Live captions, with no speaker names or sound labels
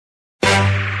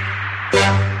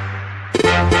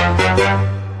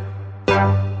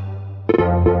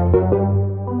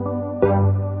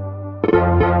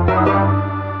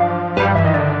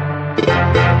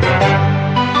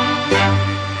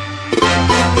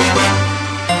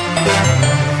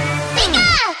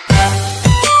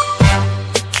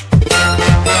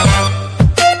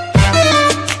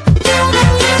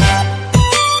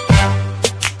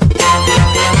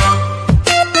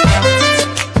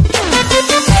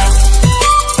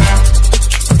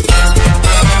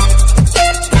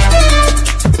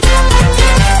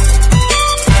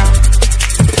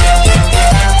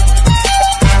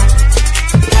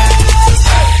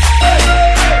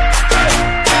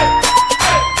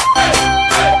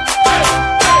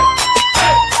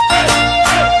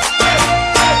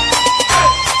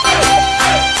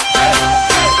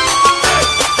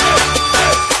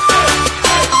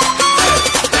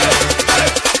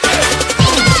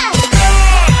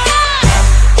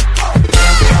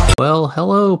Well,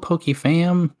 hello,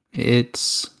 PokeFam.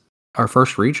 It's our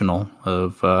first regional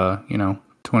of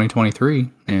 2023,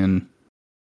 and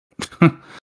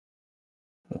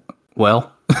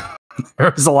well,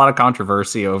 there was a lot of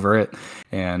controversy over it,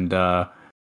 and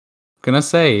gonna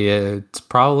say it's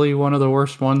probably one of the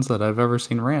worst ones that I've ever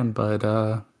seen ran. But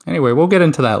anyway, we'll get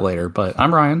into that later. But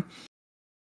I'm Ryan.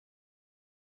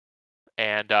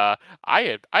 And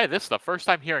this is the first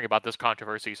time hearing about this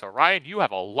controversy, so Ryan, you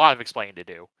have a lot of explaining to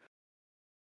do.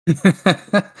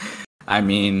 I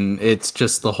mean, it's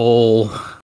just the whole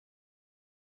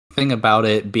thing about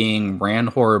it being ran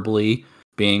horribly,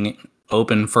 being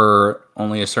open for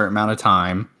only a certain amount of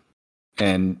time,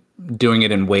 and doing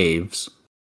it in waves.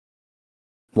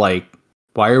 Like,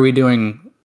 why are we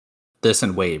doing this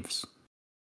in waves?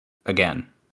 Again.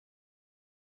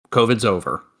 COVID's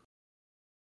over.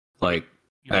 Like,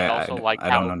 You mean also I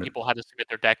how don't people had to submit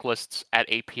their deck lists at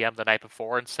 8 p.m. the night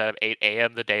before instead of 8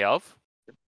 a.m. the day of?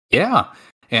 Yeah,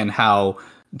 and how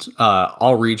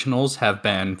all regionals have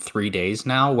been 3 days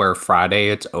now, where Friday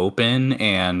it's open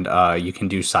and you can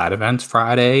do side events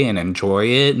Friday and enjoy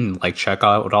it and like check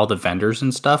out all the vendors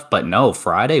and stuff. But no,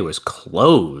 Friday was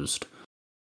closed.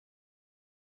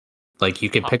 Like you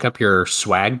could pick up your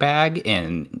swag bag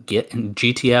and get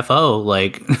GTFO.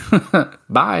 Like,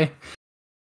 bye.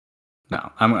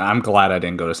 No, I'm glad I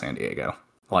didn't go to San Diego.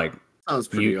 Like, sounds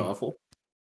pretty awful.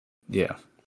 Yeah.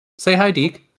 Say hi,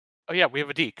 Deke. Oh yeah, we have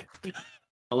a Deke.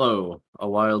 Hello, a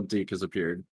wild Deke has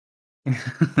appeared.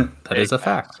 That is a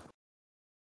fact.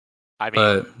 I mean,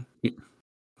 but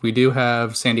we do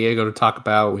have San Diego to talk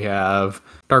about. We have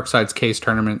Darkside's Case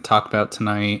tournament to talk about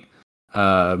tonight.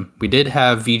 We did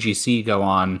have VGC go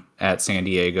on at San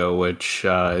Diego, which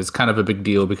is kind of a big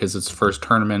deal because it's the first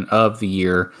tournament of the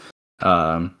year,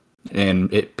 and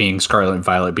it being Scarlet and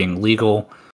Violet being legal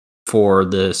for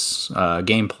this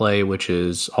gameplay, which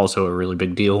is also a really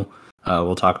big deal.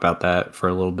 We'll talk about that for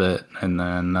a little bit, and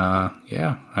then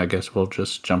I guess we'll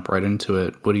just jump right into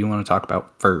it. What do you want to talk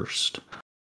about first?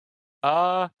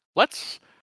 Let's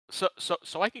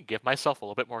so I can give myself a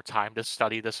little bit more time to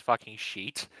study this fucking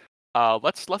sheet.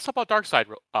 Let's talk about Darkside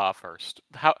first.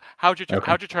 How'd your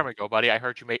tournament go, buddy? I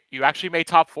heard you actually made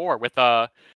top 4 with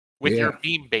your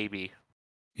beam baby.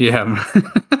 Yeah.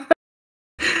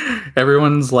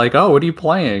 Everyone's like, "Oh, what are you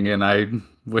playing?" And I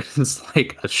was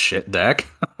like, "A shit deck,"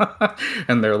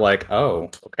 and they're like, "Oh,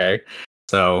 okay."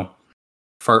 So,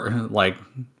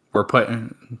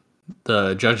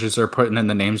 the judges are putting in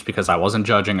the names because I wasn't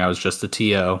judging. I was just the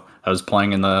TO. I was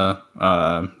playing in the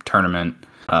tournament,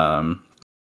 and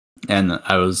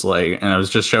I was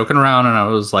just joking around, and I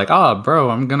was like, "Oh, bro,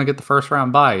 I'm gonna get the first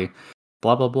round bye."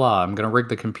 Blah blah blah. I'm gonna rig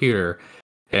the computer,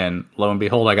 and lo and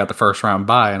behold, I got the first round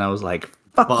bye, and I was like,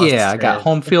 "Fuck yeah, I got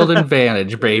home field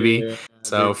advantage, baby." Yeah,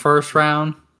 so first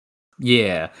round,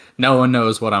 yeah, no one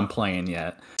knows what I'm playing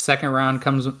yet. Second round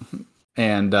comes,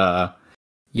 and that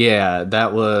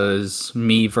was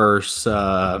me versus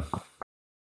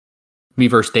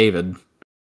David,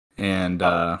 and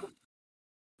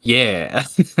yeah.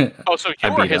 Oh, so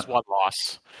you were his one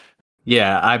loss.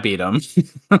 Yeah, I beat him.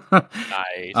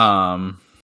 Nice.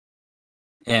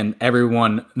 And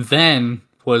everyone then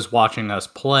was watching us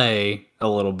play a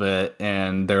little bit,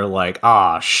 and they're like,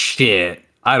 "Ah, shit,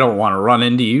 I don't want to run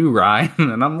into you, Ryan."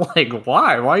 And I'm like,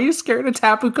 "Why? Why are you scared of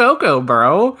Tapu Koko,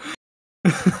 bro?"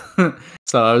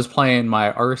 So I was playing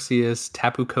my Arceus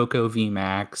Tapu Koko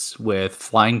VMAX with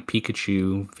Flying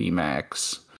Pikachu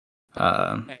VMAX.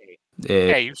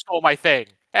 Hey, you stole my thing.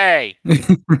 Hey.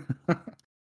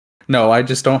 No, I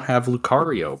just don't have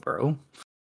Lucario, bro.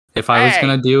 If I was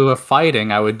gonna do a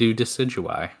fighting, I would do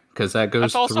Decidueye. because that goes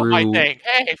That's also through. my thing.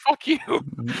 Hey, fuck you.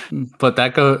 But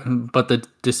the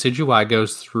Decidueye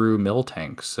goes through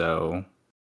Miltank, so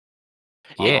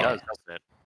yeah, It does, doesn't it?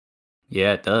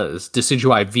 yeah, it does.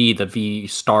 Decidueye V, the V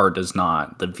star does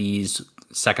not. The V's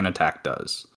second attack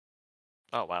does.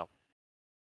 Oh wow.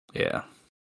 Yeah.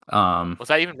 Was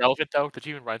that even relevant though? Did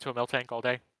you even run into a Miltank all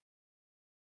day?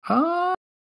 Uh,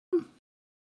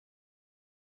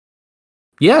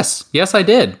 yes, I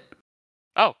did.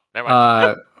 Oh, never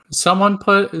mind. Someone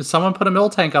put a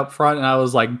Miltank up front, and I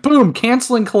was like, boom,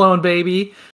 canceling clone,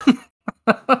 baby.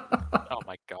 Oh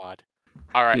my god.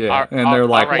 All right. Yeah, and they're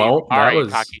like, well, that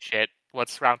was cocky shit.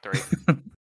 What's round 3?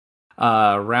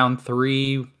 Round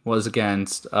 3 was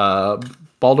against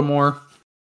Baltimore,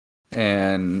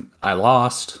 and I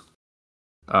lost.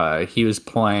 He was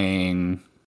playing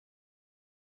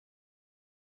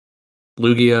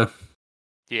Lugia.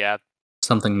 Yeah.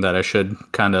 Something that I should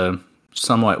kind of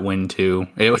somewhat win to.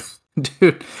 It was,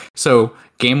 dude. So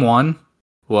game 1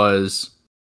 was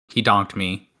he donked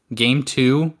me. Game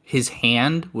 2, his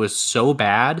hand was so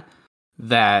bad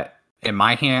that in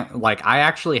my hand, like I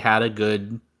actually had a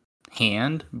good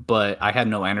hand, but I had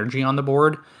no energy on the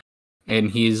board.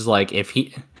 And he's like, if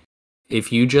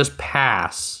you just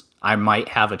pass, I might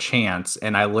have a chance.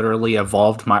 And I literally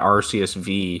evolved my Arceus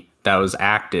V that was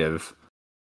active.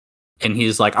 And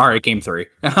he's like, all right, game 3.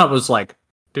 And I was like,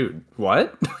 dude,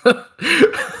 what?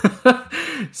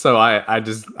 So I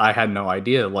had no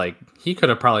idea. Like, he could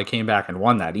have probably came back and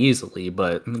won that easily,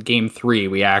 but game 3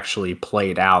 we actually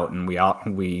played out, and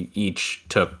we each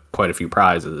took quite a few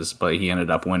prizes, but he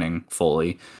ended up winning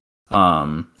fully.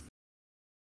 Round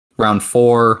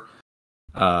 4,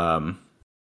 I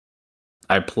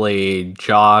played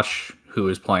Josh, who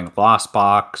was playing Lost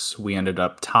Box. We ended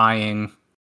up tying,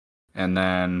 and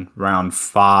then round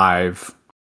 5,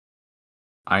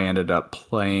 I ended up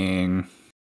playing.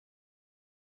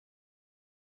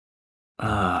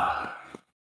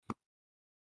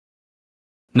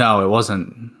 No, it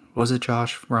wasn't. Was it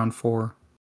Josh round 4?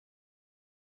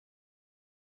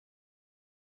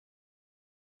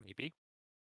 Maybe.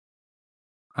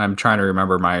 I'm trying to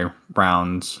remember my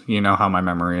rounds. You know how my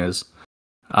memory is.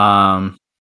 Yeah,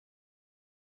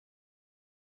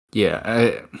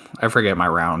 I forget my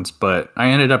rounds, but I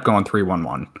ended up going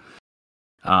 3-1-1.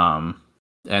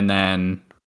 And then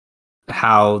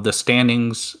how the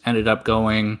standings ended up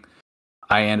going,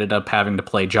 I ended up having to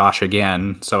play Josh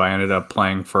again, so I ended up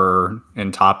playing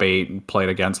in top 8, played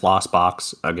against Lost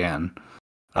Box again.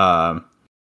 And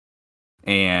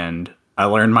I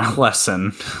learned my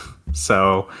lesson.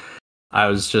 So I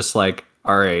was just like,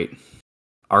 all right,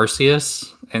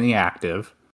 Arceus in the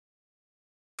active,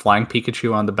 Flying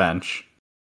Pikachu on the bench,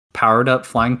 powered up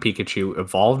Flying Pikachu,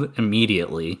 evolved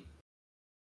immediately,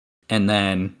 and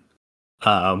then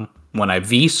when I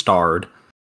V-starred,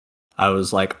 I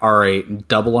was like, all right,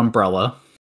 double umbrella,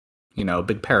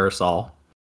 big parasol.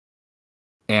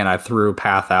 And I threw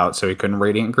Path out so he couldn't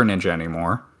Radiant Greninja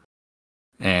anymore.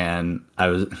 And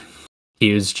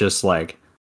he was just like,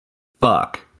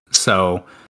 fuck. So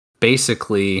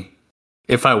basically,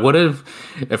 if I would have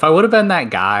been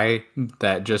that guy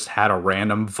that just had a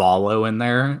random Volo in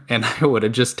there, and I would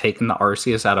have just taken the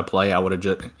Arceus out of play,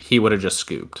 he would have just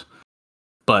scooped.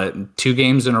 But 2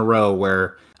 games in a row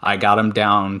where I got him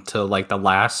down to like the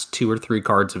last 2 or 3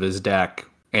 cards of his deck,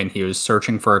 and he was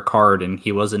searching for a card, and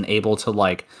he wasn't able to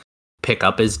like pick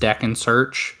up his deck and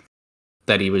search,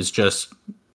 that he was just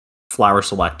flower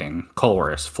selecting,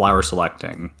 Colress, flower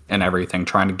selecting, and everything,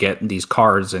 trying to get these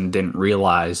cards, and didn't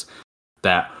realize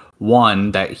that,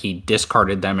 1, that he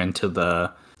discarded them into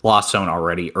the Lost Zone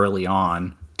already early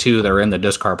on, 2, they're in the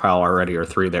discard pile already, or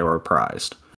 3, they were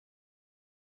prized.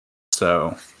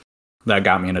 So that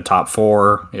got me into top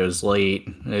 4. It was late.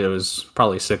 It was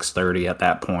probably 6:30 at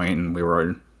that point, and we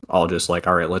were all just like,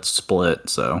 all right, let's split.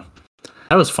 So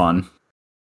that was fun.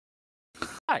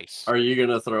 Nice. Are you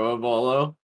gonna throw a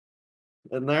Volo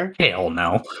in there? Hell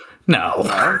no. No.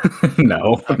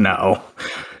 No.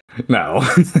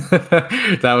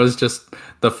 That was just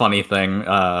the funny thing.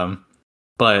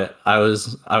 But I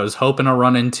was hoping to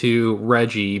run into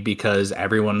Reggie, because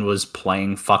everyone was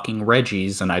playing fucking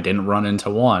Reggies and I didn't run into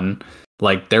one.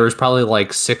 Like, there was probably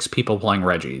like 6 people playing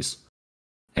Reggies,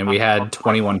 and we had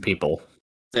 21 people.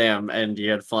 Damn, and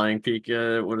you had Flying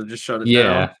Pika, would have just shut it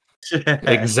Yeah, down.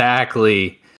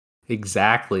 exactly.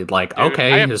 Like, Dude,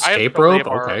 okay, escape rope.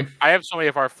 Okay. I have so many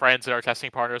of our friends and our testing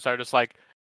partners that are just like,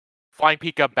 Flying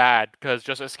Pika bad, because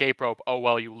just escape rope, oh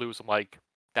well, you lose. I'm like,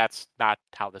 that's not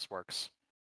how this works.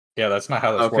 Yeah, that's not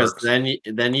how this works.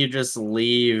 Then you just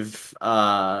leave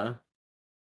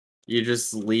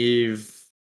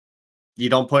you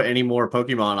don't put any more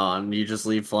Pokemon on. You just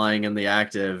leave flying in the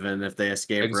active, and if they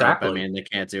escape Exactly. rope, I mean, they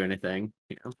can't do anything.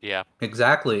 Yeah.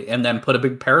 Exactly. And then put a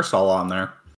big parasol on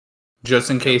there.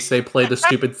 Just in case they play the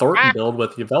stupid Thornton build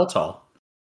with Yveltal.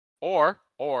 Or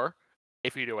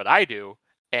if you do what I do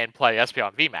and play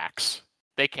Espeon VMAX,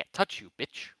 they can't touch you,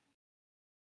 bitch.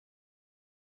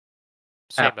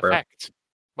 Same effect,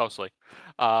 mostly.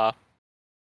 But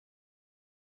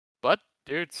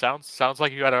dude, sounds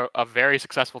like you got a very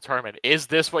successful tournament. Is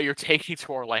this what you're taking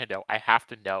to Orlando? I have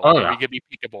to know. Oh, Are yeah. we gonna be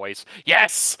Pika Boys?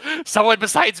 Yes! Someone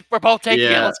besides we're both taking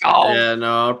it. Let's go! Yeah,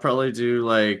 no, I'll probably do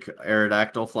like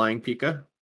Aerodactyl Flying Pika.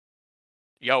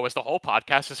 Yo, is the whole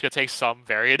podcast just gonna take some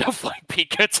variant of Flying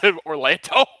Pika to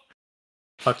Orlando?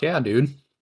 Fuck yeah, dude.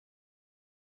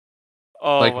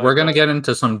 Oh, like, my we're going to God. get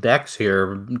into some decks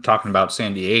here, talking about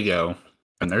San Diego,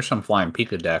 and there's some Flying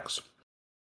Pika decks.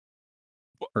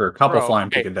 Or a couple Flying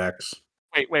Pika decks.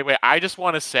 Wait. I just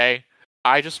want to say,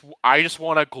 I just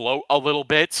want to gloat a little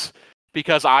bit,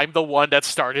 because I'm the one that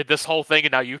started this whole thing,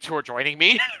 and now you two are joining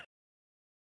me.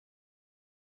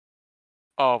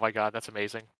 Oh my God, that's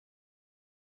amazing.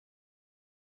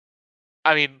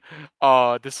 I mean,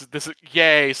 this is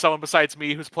yay! Someone besides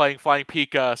me who's playing Flying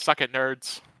Pika. Suck it,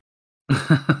 nerds.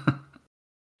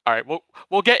 All right,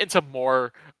 we'll get into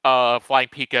more Flying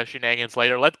Pika shenanigans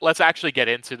later. Let's actually get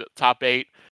into the top 8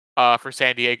 for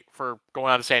San Diego, for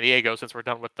going on to San Diego, since we're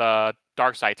done with the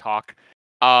dark side talk.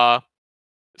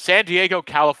 San Diego,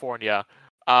 California,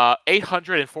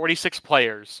 846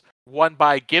 players, won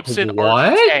by Gibson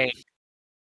Archer Tank.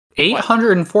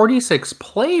 846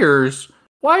 players?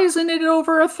 Why isn't it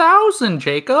over 1,000,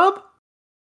 Jacob?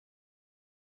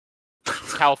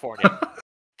 California.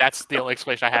 That's the only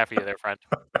explanation I have for you there, friend.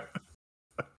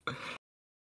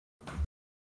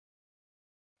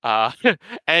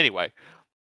 Anyway.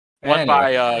 Won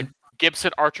by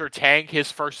Gibson Archer Tang,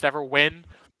 his first ever win,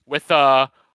 with Vika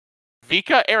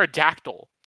Aerodactyl.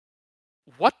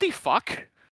 What the fuck?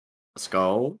 Let's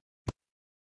go.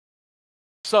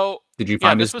 So, did you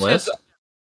find his list?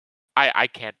 I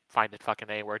can't find it fucking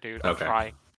anywhere, dude. I'm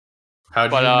trying. How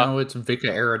do you know it's Vika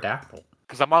Aerodactyl?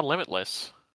 Because I'm on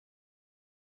Limitless.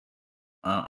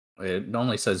 Oh, it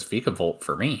only says Vikavolt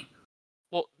for me.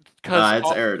 Well, because it's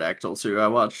Aerodactyl too. I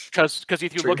watched. Because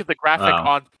if you look at the graphic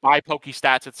on my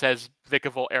PokeStats, it says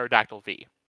Vikavolt Aerodactyl V.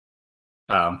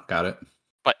 Oh, got it.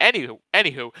 But anywho,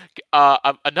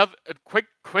 another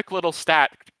quick little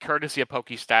stat, courtesy of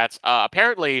PokeStats.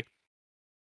 Apparently,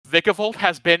 Vikavolt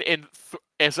has been in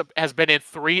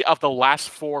 3 of the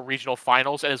last 4 regional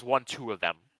finals and has won 2 of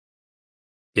them.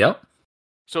 Yep.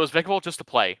 So is Vikavolt just a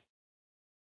play?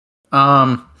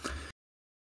 I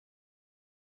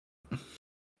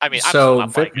mean, so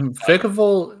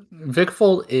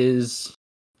Vikavolt is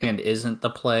and isn't the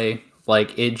play.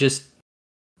 Like, it just,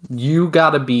 you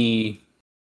gotta be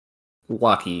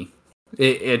lucky.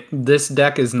 This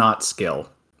deck is not skill.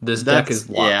 This deck is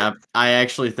luck. Yeah, I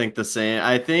actually think the same.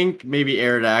 I think maybe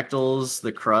Aerodactyl's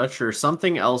the crutch, or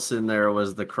something else in there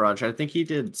was the crutch. I think he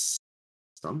did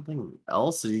something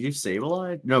else. Did he do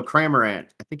Sableye? No, Cramorant.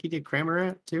 I think he did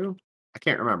Cramorant too. I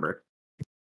can't remember.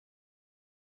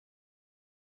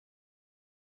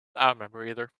 I don't remember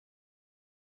either.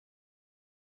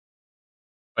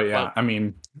 But yeah, I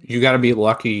mean, you got to be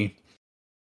lucky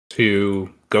to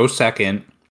go second,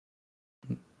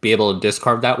 be able to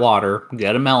discard that water,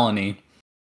 get a Melanie,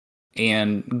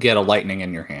 and get a lightning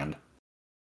in your hand.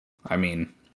 I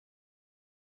mean,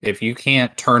 if you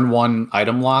can't turn 1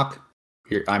 item lock,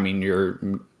 you're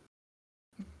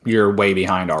way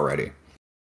behind already.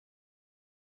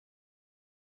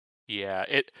 Yeah,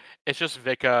 it's just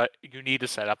Vika. You need to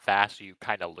set up fast, so you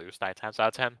kind of lose 9 times out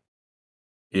of 10.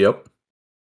 Yep.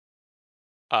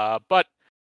 But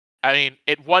I mean,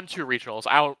 it won 2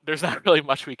 regionals. There's not really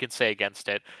much we can say against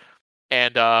it.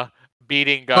 And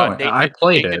beating Nathan, I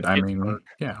played Nathan it. I mean,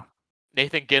 yeah.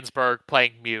 Nathan Ginsburg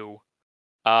playing Mew.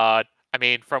 I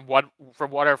mean, from what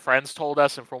our friends told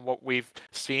us and from what we've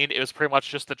seen, it was pretty much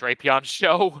just the Drapion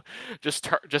show. Just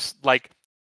like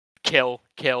kill,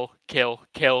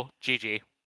 GG.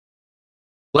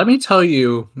 Let me tell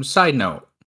you, side note,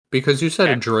 because you said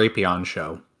a Drapion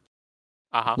show.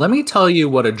 Uh-huh. Let me tell you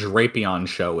what a Drapion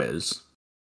show is.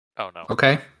 Oh, no.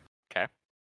 Okay? Okay.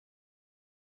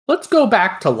 Let's go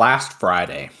back to last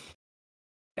Friday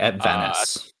at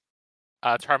Venice.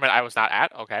 Tournament I was not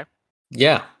at. Okay.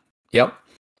 Yeah. Yep.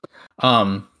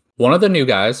 One of the new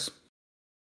guys,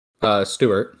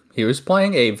 Stuart, he was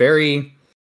playing a very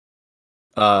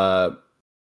I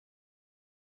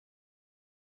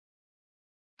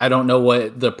don't know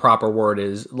what the proper word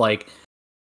is. Like,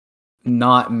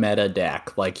 not meta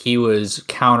deck. Like he was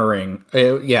countering,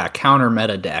 counter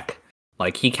meta deck.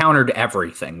 Like he countered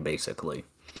everything basically,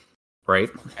 right?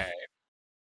 Okay.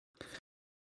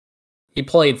 He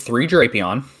played 3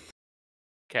 Drapion.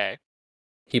 Okay.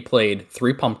 He played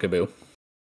 3 Pumpkaboo.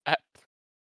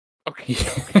 Okay.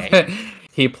 Okay.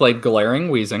 He played Glaring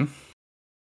Wheezing.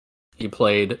 He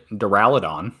played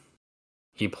Duraludon.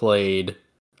 He played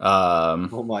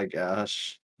Oh my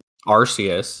gosh.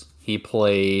 Arceus. He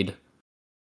played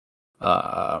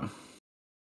I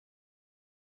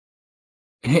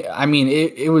mean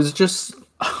it was just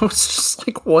I was just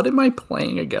like, what am I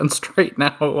playing against right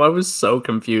now? I was so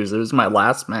confused. It was my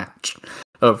last match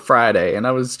of Friday, and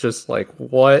I was just like,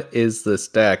 what is this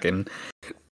deck? And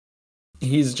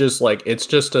he's just like, it's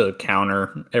just to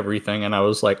counter everything. And I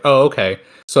was like, oh, okay.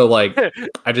 So like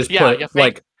I just put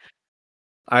like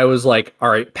I was like, all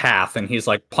right, Path, and he's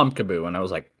like Pumpkaboo, and I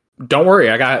was like, don't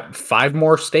worry, I got 5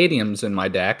 more stadiums in my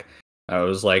deck. I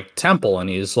was like Temple, and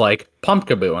he's like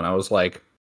Pumpkaboo, and I was like,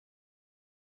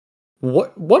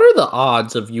 what are the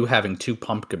odds of you having 2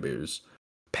 Pumpkaboos?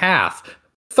 Path,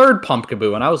 3rd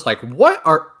Pumpkaboo, and I was like, what?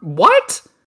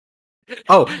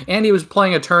 Oh, and he was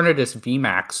playing Eternatus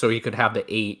VMAX, so he could have the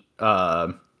 8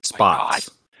 spots.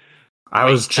 I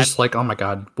was just like, oh my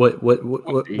god, what? Wait.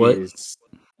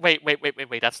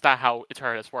 That's not how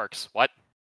Eternatus works. What?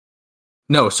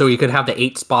 No, so he could have the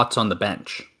 8 spots on the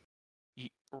bench.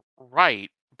 Right,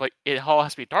 but it all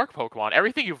has to be dark Pokemon.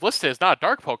 Everything you've listed is not a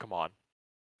dark Pokemon.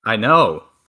 I know.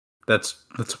 That's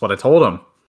what I told him.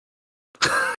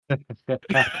 Wait,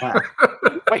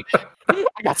 I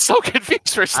got so confused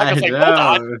for a second. I was like, hold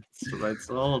on. That's what I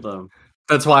told him.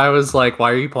 That's why I was like, why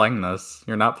are you playing this?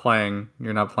 You're not playing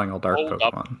all dark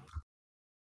Pokemon.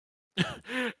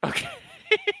 Okay.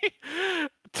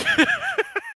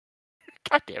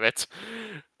 God damn it.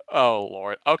 Oh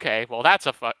lord. Okay, well that's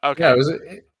a fun. Okay. Yeah,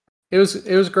 it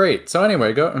was great. So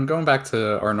anyway, I'm going back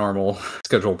to our normal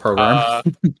scheduled program.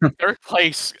 3rd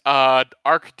place,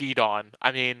 Arcdidon.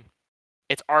 I mean,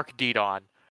 it's Arcdidon.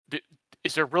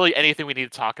 Is there really anything we need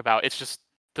to talk about? It's just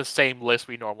the same list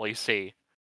we normally see.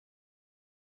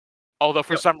 Although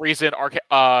for some reason,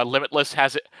 Limitless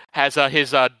has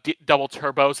his double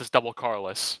turbos as double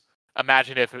Carless.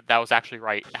 Imagine if that was actually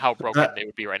right, how broken it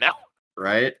would be right now.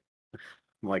 Right?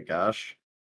 Oh my gosh.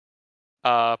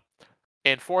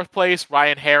 In 4th place,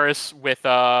 Ryan Harris with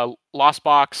Lost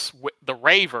Box, with the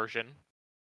Ray version.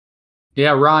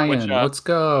 Yeah, Ryan, let's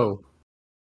go.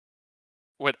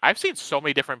 I've seen so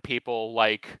many different people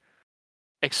like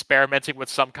experimenting with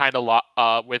some kind of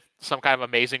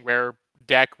amazing rare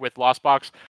deck with Lost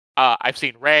Box. I've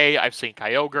seen Ray, I've seen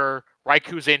Kyogre,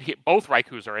 Raikou's in here. Both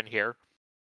Raikous are in here.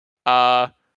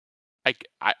 I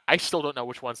still don't know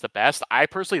which one's the best. I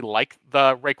personally like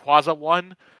the Rayquaza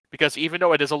one because even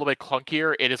though it is a little bit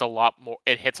clunkier, it is a lot more.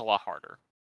 It hits a lot harder.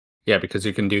 Yeah, because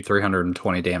you can do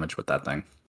 320 damage with that thing.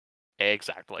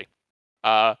 Exactly.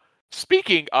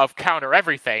 Speaking of counter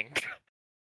everything,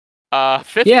 5th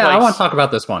place. Yeah, I want to talk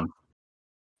about this one.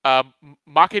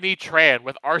 Makini Tran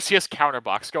with Arceus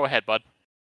Counterbox. Go ahead, bud.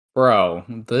 Bro,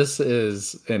 this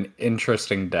is an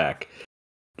interesting deck.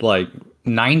 Like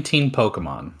 19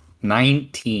 Pokemon.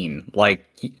 19. Like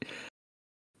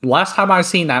last time I've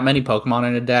seen that many Pokemon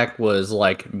in a deck was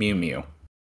like Mew Mew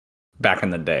back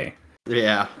in the day.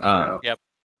 Yeah. Yep.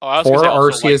 Oh, I was 4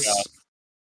 Arceus.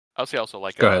 I was also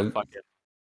like fucking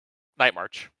Night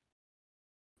March.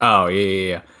 Oh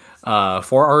yeah. 4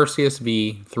 Arceus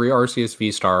V, 3 Arceus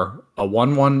V Star, a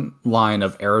 1/1 line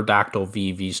of Aerodactyl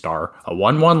V V Star, a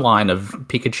 1/1 line of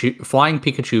Pikachu Flying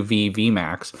Pikachu V V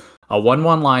Max, a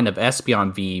 1/1 line of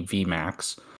Espeon V V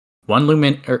Max, one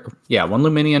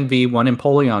Luminion V, 1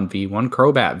 Empoleon V, 1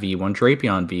 Crobat V, 1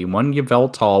 Drapion V, 1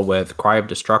 Yveltal with Cry of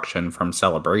Destruction from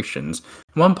Celebrations,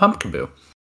 1 Pumpkaboo,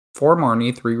 4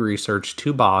 Marnie, 3 Research,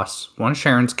 2 Boss, 1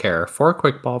 Sharon's Care, 4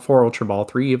 Quick Ball, 4 Ultra Ball,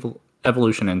 3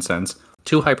 Evolution Incense,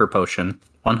 2 Hyper Potion,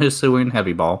 1 Hisuian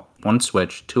Heavy Ball, 1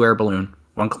 Switch, 2 Air Balloon,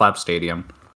 1 Collapse Stadium,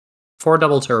 4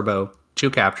 Double Turbo, 2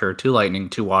 Capture, 2 Lightning,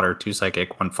 2 Water, 2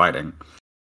 Psychic, 1 Fighting.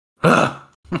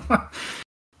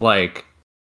 Like,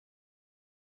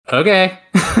 okay.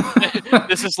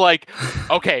 This is like,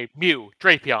 okay, Mew,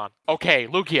 Drapion, okay,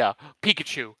 Lugia,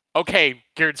 Pikachu, okay,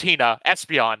 Giratina,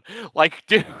 Espeon. Like,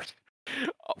 dude.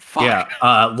 Oh, fuck. Yeah,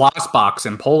 Lost Box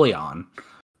and Empoleon.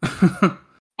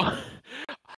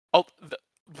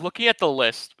 Looking at the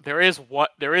list, there is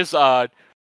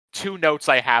 2 notes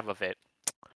I have of it.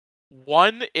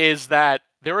 One is that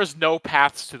there is no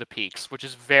paths to the peaks, which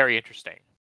is very interesting.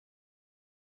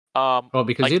 Well,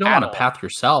 because like you don't want to path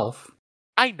yourself.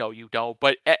 I know you don't,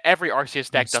 but every Arceus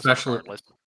deck does regardless.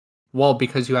 Well,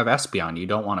 because you have Espeon, you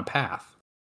don't want a path.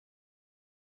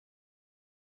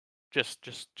 Just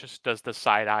does the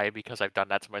side eye because I've done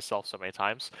that to myself so many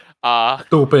times.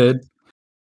 Stupid.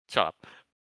 Shut up.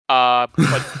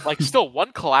 But like, still,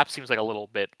 one collapse seems like a little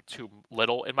bit too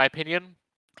little in my opinion.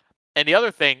 And the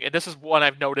other thing, and this is one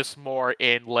I've noticed more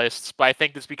in lists, but I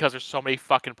think it's because there's so many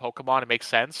fucking Pokemon, it makes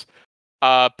sense.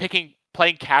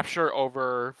 Playing Capture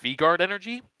over V-Guard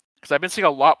energy, because I've been seeing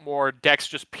a lot more decks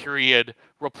just period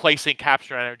replacing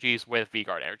Capture energies with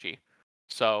V-Guard energy.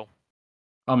 So,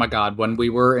 oh my god, when we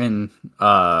were in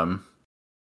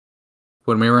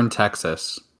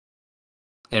Texas,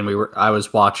 and I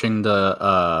was watching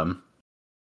the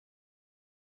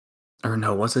or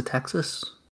no, was it Texas?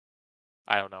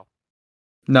 I don't know.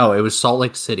 No, it was Salt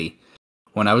Lake City.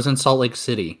 When I was in Salt Lake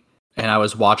City and I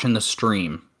was watching the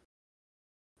stream,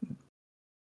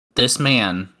 this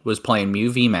man was playing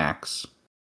Mew VMAX.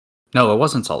 No, it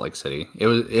wasn't Salt Lake City.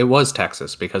 It was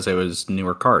Texas because it was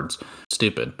newer cards.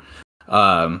 Stupid.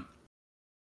 And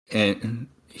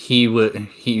he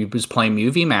was playing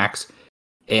Mew VMAX,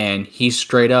 and he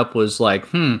straight up was like,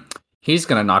 he's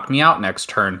gonna knock me out next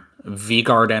turn.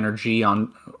 V-Guard energy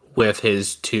on with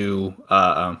his 2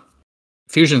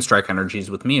 Fusion Strike energies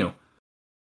with Mew.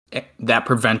 That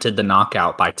prevented the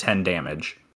knockout by 10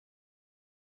 damage.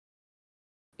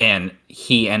 And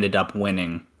he ended up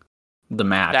winning the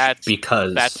match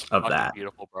because of that.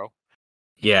 Beautiful, bro.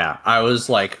 Yeah, I was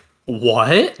like,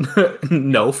 what?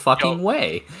 No fucking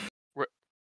way.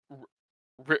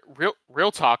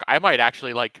 Real talk, I might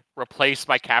actually like replace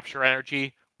my Capture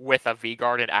energy with a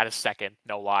V-Guard and add a second,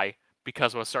 no lie,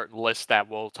 because of a certain list that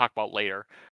we'll talk about later.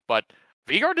 But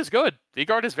V-Guard is good.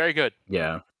 V-Guard is very good.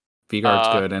 Yeah,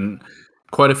 V-Guard's good, and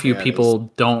quite a few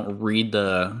people don't read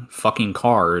the fucking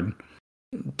card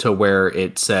to where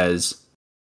it says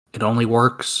it only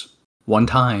works one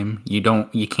time. You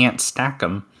can't stack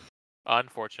them.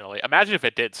 Unfortunately. Imagine if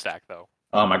it did stack, though.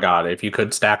 Oh my god, if you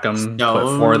could stack them,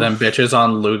 put 4 of them bitches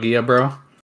on Lugia, bro.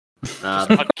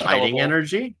 Fighting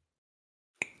energy?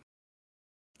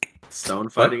 Stone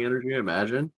fighting energy,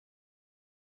 imagine.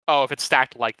 Oh, if it's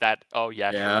stacked like that. Oh,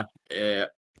 yeah. Yeah, sure. yeah.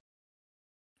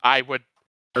 I would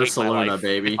Ursaluna,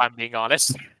 baby. If I'm being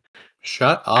honest.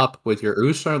 Shut up with your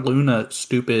Ursaluna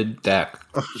stupid deck.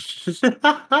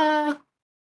 The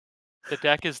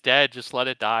deck is dead. Just let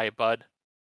it die, bud.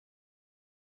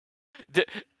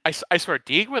 I swear,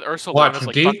 Deeg with Ursaluna is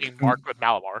like fucking Mark with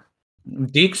Malamar.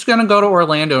 Deek's gonna go to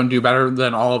Orlando and do better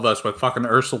than all of us with fucking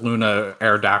Ursaluna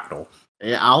Aerodactyl.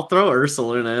 Yeah, I'll throw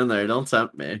Ursaluna in there. Don't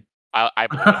tempt me.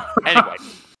 Anyway,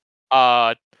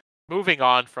 moving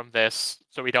on from this,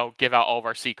 so we don't give out all of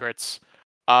our secrets.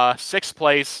 6th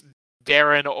place,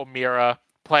 Darren O'Meara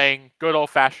playing good old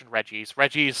fashioned Regis.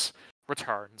 Regis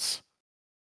returns.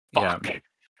 Fuck. Yeah,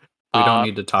 we don't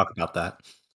need to talk about that.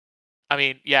 I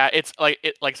mean, yeah, it's like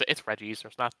it's Regis.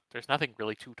 There's nothing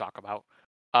really to talk about.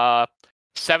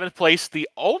 7th place, the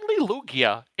only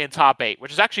Lugia in top 8,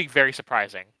 which is actually very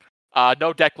surprising.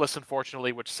 No deck list,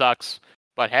 unfortunately, which sucks.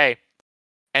 But hey.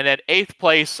 And then 8th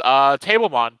place,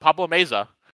 Tablemon, Pablo Meza,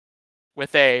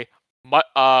 with the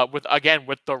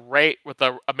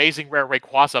amazing rare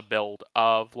Rayquaza build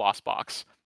of Lost Box.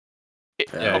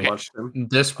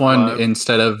 This one,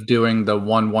 instead of doing the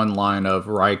 1/1 line of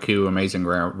Raikou Amazing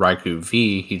Rare, Raikou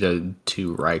V, he did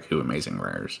 2 Raikou Amazing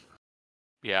Rares.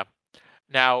 Yeah.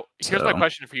 Now, here's my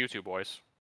question for you two boys.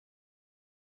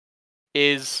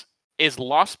 Is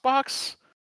Lost Box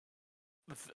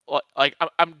like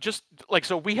I'm just like,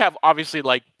 so we have obviously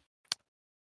like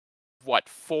what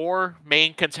 4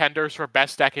 main contenders for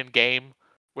best deck in game,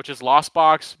 which is Lost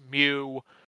Box, Mew,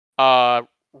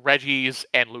 Regis,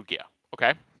 and Lugia.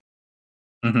 Okay.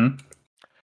 Mm-hmm.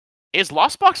 Is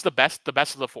Lost Box the best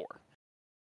of the 4?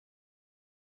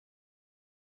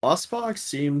 Lost Box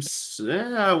seems,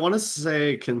 I want to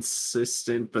say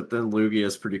consistent, but then Lugia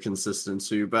is pretty consistent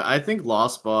too. But I think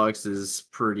Lost Box is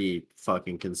pretty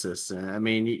fucking consistent. I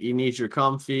mean, you need your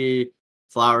Comfey,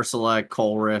 Flower Select,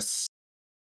 Colress.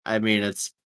 I mean,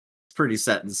 it's pretty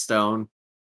set in stone.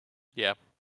 Yeah.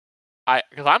 I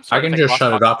can just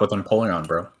shut it up with Empoleon,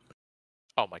 bro.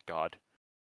 Oh my god.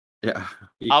 Yeah.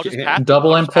 I'll just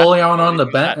double Empoleon on the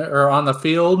bench or on the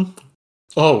field.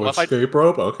 Oh, escape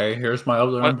rope. Okay, here's my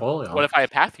other Empoleon. What if I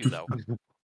path you though?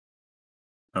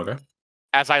 Okay.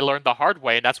 As I learned the hard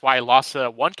way, and that's why I lost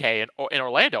 1K in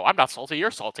Orlando. I'm not salty.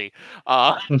 You're salty.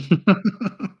 But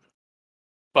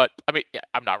I mean, yeah,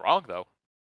 I'm not wrong though.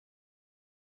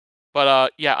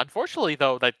 But yeah, unfortunately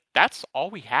though, that's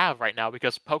all we have right now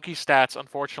because PokeStats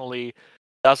unfortunately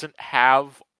doesn't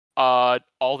have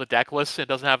all the deck lists and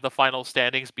doesn't have the final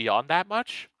standings beyond that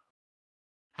much.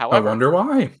 However, I wonder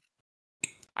why.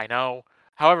 I know.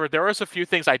 However, there is a few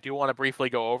things I do want to briefly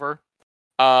go over.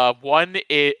 Me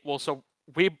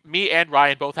and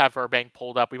Ryan both have Verbank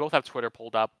pulled up. We both have Twitter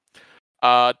pulled up.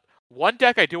 One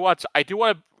deck I do want to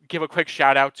give a quick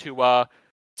shout out to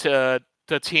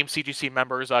the Team CGC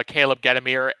members, Caleb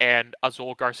Gedemir and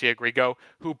Azul Garcia Grigo,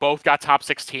 who both got top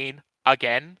 16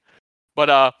 again.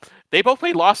 But they both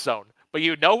played Lost Zone. But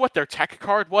you know what their tech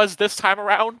card was this time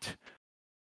around?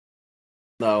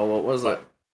 No, what was it?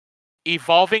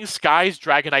 Evolving Skies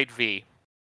Dragonite V.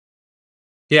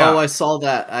 Yeah. Oh, I saw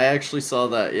that. I actually saw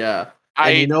that. Yeah.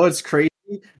 And you I know what's crazy,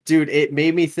 dude? It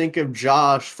made me think of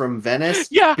Josh from Venice.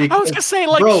 yeah, I was gonna say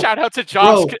like shout out to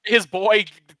Josh, his boy,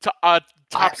 top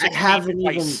 16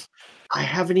 twice. I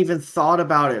haven't even thought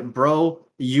about it, bro.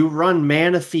 You run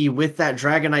Manaphy with that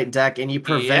Dragonite deck, and you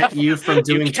prevent you from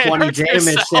doing 20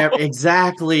 damage there.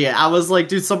 Exactly. I was like,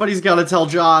 dude, somebody's got to tell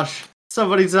Josh.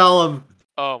 Somebody tell him.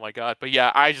 Oh my god. But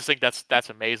yeah, I just think that's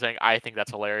amazing. I think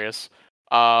that's hilarious.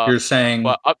 You're saying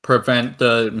prevent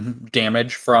the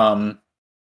damage from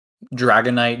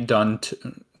Dragonite done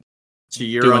to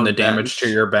your doing the damage to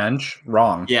your bench?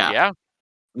 Wrong. Yeah.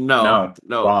 No.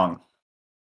 Wrong.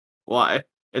 Why?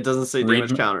 It doesn't say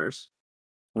damage counters.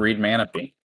 Read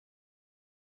Manaphy.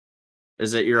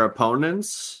 Is it your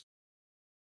opponent's?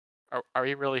 Are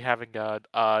you really having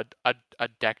a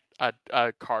deck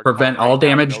card? Prevent all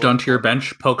damage done to your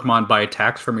bench Pokemon by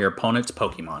attacks from your opponent's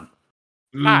Pokemon.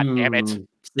 God damn it.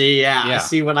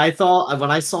 See, when I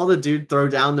saw the dude throw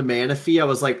down the Manaphy, I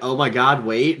was like, oh my god,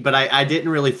 wait. But I didn't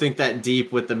really think that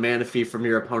deep with the Manaphy from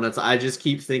your opponents. I just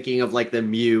keep thinking of like the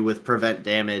Mew with prevent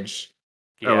damage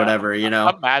or whatever, you know?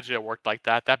 Imagine it worked like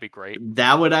that. That'd be great.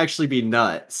 That would actually be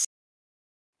nuts.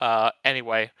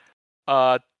 Anyway,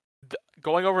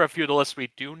 going over a few of the lists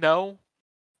we do know,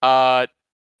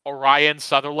 Orion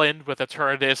Sutherland with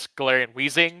Eternatus, Galarian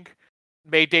Weezing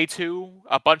made day 2.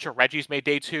 A bunch of Reggies made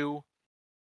day 2.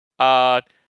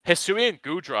 Hisuian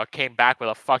Gudra came back with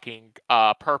a fucking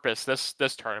purpose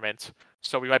this tournament,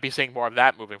 so we might be seeing more of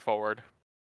that moving forward.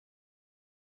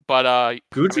 But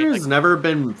Gudra has never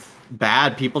been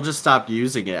bad. People just stopped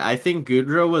using it. I think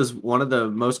Gudra was one of the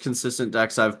most consistent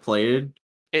decks I've played.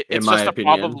 It's just a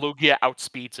problem Lugia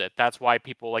outspeeds it. That's why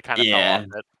people like kind of fell off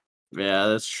it. Yeah,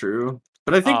 that's true.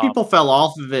 But I think people fell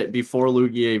off of it before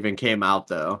Lugia even came out,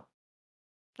 though.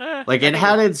 Like it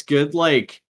had its good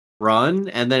like run,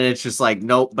 and then it's just like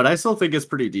nope. But I still think it's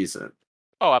pretty decent.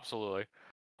 Oh, absolutely.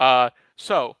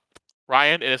 So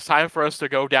Ryan, it is time for us to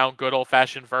go down good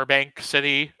old-fashioned Verbank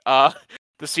City to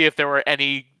see if there were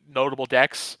any notable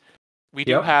decks. We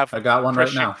do have I got one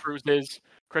Christian right now.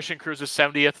 Christian Cruise's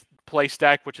 70th place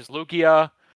deck, which is Lugia.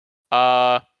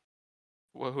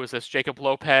 Who is this? Jacob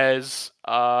Lopez,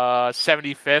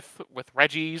 75th with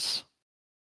Reggie's.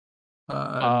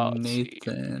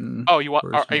 Nathan. Oh, you want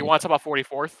to talk about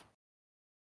 44th?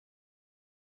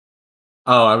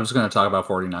 Oh, I was going to talk about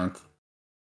 49th.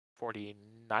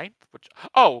 49th?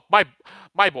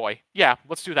 My boy. Yeah,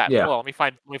 let's do that. Yeah. Well, let me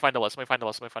find the list.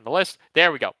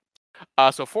 There we go.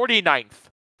 So 49th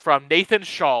from Nathan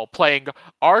Shaw playing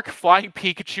Arc Flying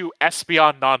Pikachu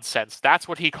Espeon Nonsense. That's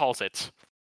what he calls it.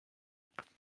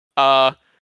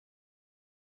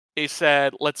 He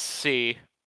said, let's see.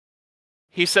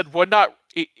 He said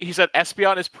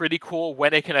Espeon is pretty cool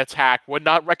when it can attack. Would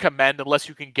not recommend unless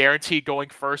you can guarantee going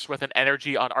first with an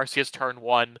energy on Arceus turn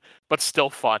 1, but still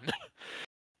fun.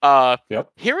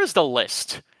 Here is the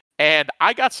list, and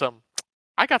I got some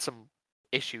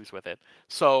issues with it.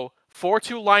 So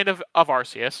 4-2 line of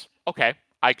Arceus. Okay,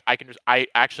 I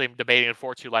actually am debating a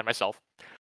 4-2 line myself.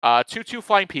 2-2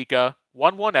 Flying Pika,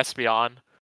 1-1 Espeon,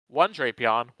 1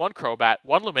 Drapion, 1 Crobat,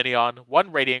 1 Lumineon,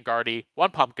 1 Radiant Guardy,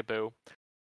 1 Pumpkaboo,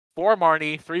 4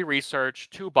 Marnie, 3 Research,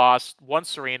 2 Boss, 1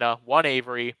 Serena, 1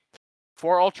 Avery,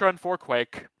 4 Ultra and 4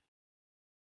 Quick,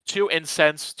 2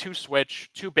 Incense, 2 Switch,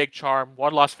 2 Big Charm,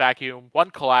 1 Lost Vacuum,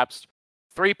 1 Collapsed,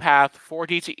 3 Path, 4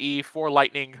 DTE, 4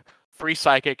 Lightning, 3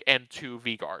 Psychic, and 2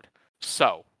 V-Guard.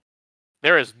 So,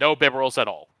 there is no Bibarels at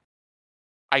all.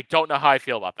 I don't know how I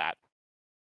feel about that.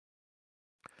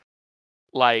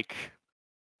 Like,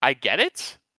 I get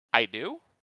it. I do.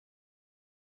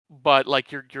 But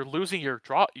like you're losing your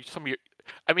draw.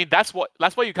 I mean, that's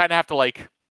why you kind of have to like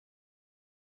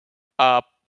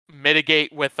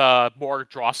mitigate with more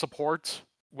draw support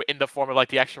in the form of like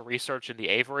the extra research and the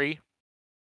Avery.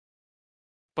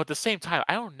 But at the same time,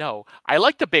 I don't know. I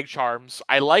like the Big Charms.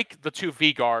 I like the 2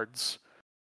 V-Guards.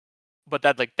 But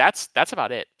that's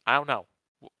about it. I don't know.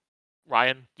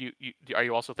 Ryan, are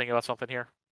you also thinking about something here?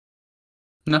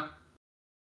 No.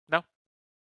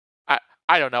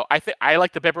 I don't know. I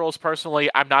like the Bibarels personally.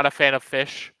 I'm not a fan of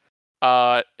Fish,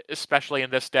 especially in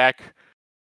this deck.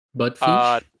 But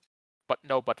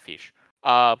but fish.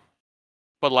 But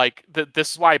like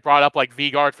this is why I brought up like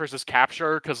V-Guard versus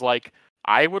Capture, because like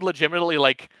I would legitimately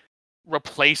like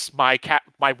replace my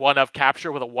one of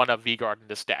Capture with a one of V-Guard in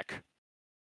this deck.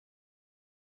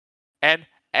 And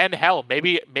hell,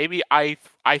 maybe I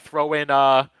throw in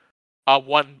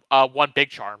one big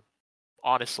charm,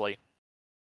 honestly.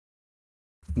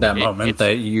 That moment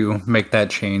that you make that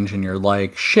change and you're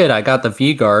like, shit, I got the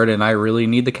V-Guard and I really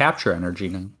need the Capture energy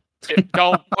now.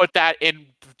 Don't put that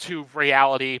into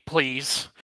reality, please.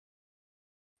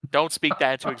 Don't speak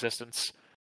that into existence.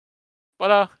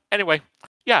 But anyway,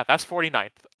 yeah, that's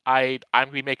 49th. I'm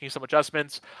gonna be making some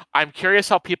adjustments. I'm curious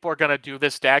how people are gonna do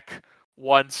this deck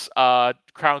once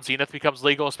Crown Zenith becomes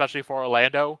legal, especially for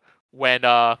Orlando, when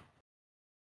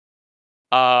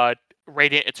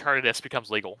Radiant Eternatus becomes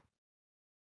legal.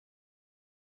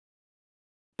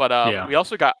 But we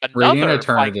also got another Radiant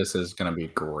Eternatus is gonna be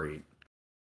great.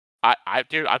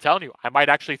 Dude, I'm telling you, I might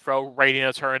actually throw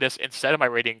Radiant Eternatus instead of my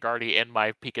Radiant Guardian in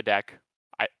my Pika deck.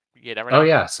 You never know. Oh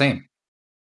yeah, same.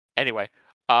 Anyway,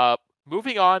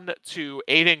 moving on to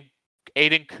Aiden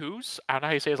Kuz. I don't know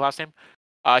how you say his last name.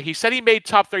 He said he made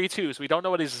top 32, so we don't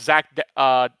know what his exact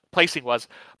placing was.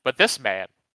 But this man,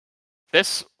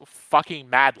 this fucking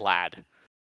mad lad,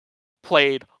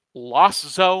 played Lost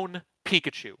Zone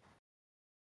Pikachu.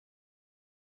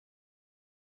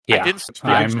 Yeah,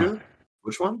 Pikachu?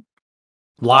 Which one?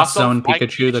 Lost Zone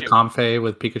Pikachu, the Comfey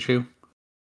with Pikachu.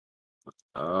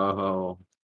 Oh.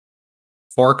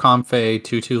 4 Comfey,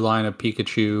 2/2 line of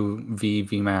Pikachu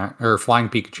V Max, or Flying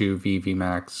Pikachu V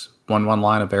Max, 1/1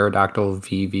 line of Aerodactyl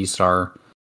V Star,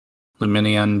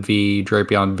 Lumineon V,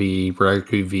 Drapion V,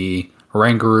 Raikou V,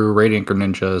 Oranguru, Radiant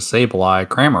Greninja, Sableye,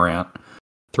 Cramorant,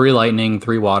 3 Lightning,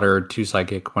 3 Water, 2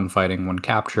 Psychic, 1 Fighting, 1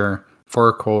 Capture,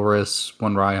 4 Colress,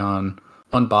 1 Raihan,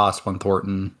 1 Boss, 1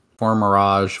 Thornton, 4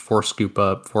 Mirage, 4 Scoop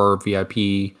Up, 4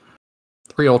 VIP,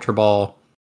 3 Ultra Ball,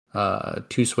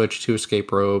 2 Switch, 2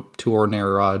 Escape Rope, 2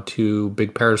 Ordinary Rod, 2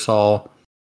 Big Parasol,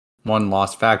 1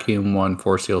 Lost Vacuum, 1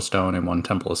 Force Seal Stone, and 1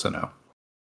 Temple of Sinnoh.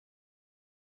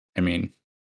 I mean...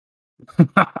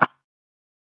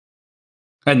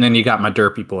 And then you got my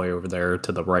derpy boy over there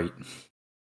to the right.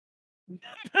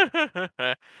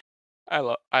 I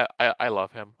love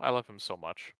him. I love him so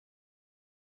much.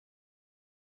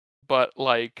 But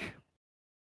like,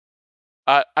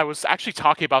 I was actually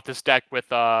talking about this deck with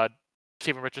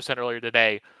Steven Richardson earlier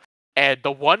today, and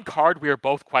the one card we were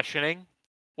both questioning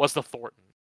was the Thornton.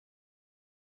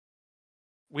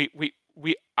 We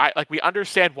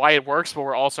understand why it works, but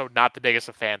we're also not the biggest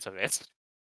of fans of it.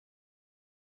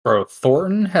 Bro,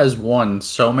 Thornton has won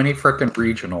so many frickin'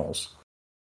 regionals.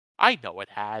 I know it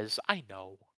has. I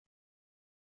know.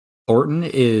 Thornton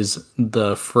is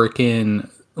the frickin'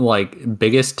 like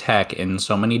biggest tech in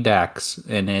so many decks,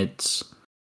 and it's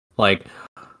like,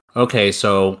 okay,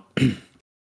 so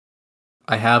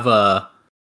I have a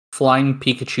Flying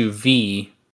Pikachu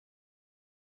V,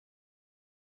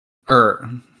 or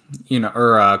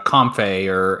a Comfey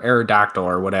or Aerodactyl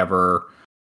or whatever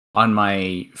on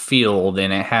my field,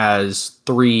 and it has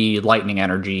 3 lightning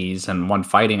energies and 1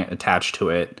 fighting attached to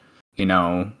it,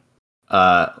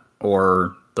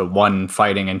 or the 1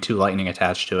 fighting and 2 lightning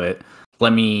attached to it.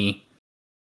 Let me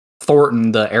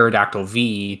Thornton the Aerodactyl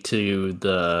V to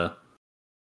the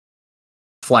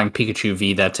Flying Pikachu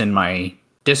V that's in my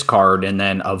discard, and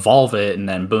then evolve it, and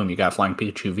then boom, you got Flying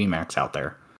Pikachu V Max out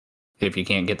there. If you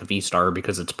can't get the V Star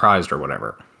because it's prized or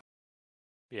whatever.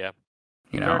 Yeah.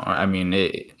 I mean,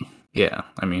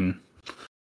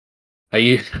 I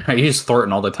use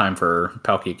Thornton all the time for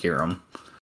Palkia Kyurem.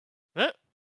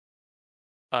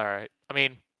 All right. I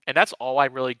mean, and that's all I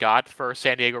really got for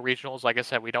San Diego Regionals. Like I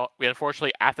said, we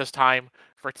unfortunately at this time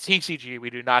for TCG, we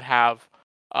do not have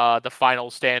the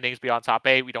final standings beyond top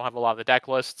 8. We don't have a lot of the deck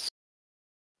lists.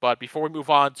 But before we move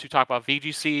on to talk about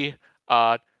VGC,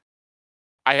 I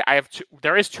have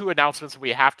there is 2 announcements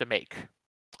we have to make.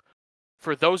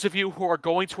 For those of you who are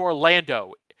going to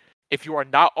Orlando, if you are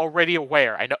not already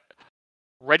aware, I know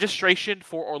registration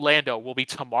for Orlando will be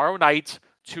tomorrow night,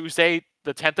 Tuesday,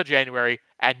 the 10th of January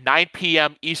at 9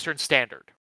 p.m. Eastern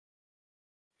Standard.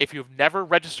 If you've never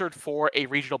registered for a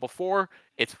regional before,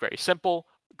 it's very simple.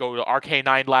 Go to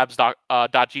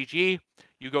rk9labs.gg.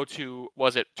 You go to,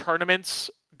 tournaments,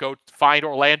 go find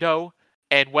Orlando,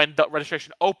 and when the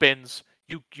registration opens,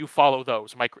 you follow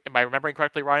those. Am I remembering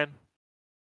correctly, Ryan?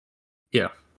 Yeah.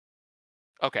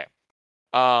 Okay.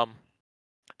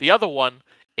 The other one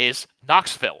is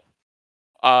Knoxville,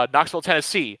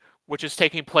 Tennessee, which is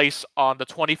taking place on the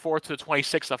 24th to the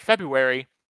 26th of February.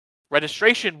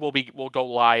 Registration will go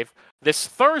live this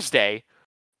Thursday,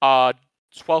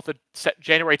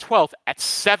 January 12th at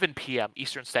 7 p.m.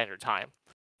 Eastern Standard Time.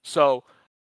 So,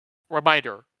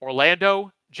 reminder: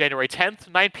 Orlando, January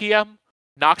 10th, 9 p.m.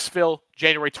 Knoxville,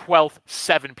 January 12th,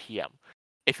 7 p.m.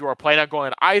 If you are planning on going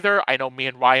on either, I know me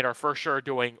and Ryan are for sure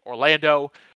doing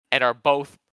Orlando and are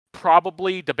both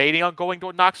probably debating on going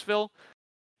to Knoxville.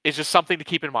 It's just something to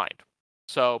keep in mind.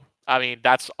 So, I mean,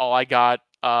 that's all I got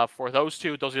for those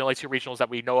two. Those are the only two regionals that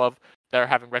we know of that are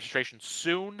having registration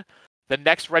soon. The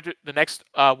next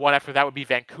one after that would be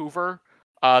Vancouver.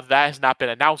 That has not been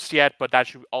announced yet, but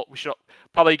we should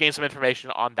probably gain some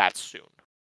information on that soon.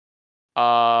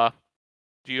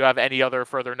 Do you have any other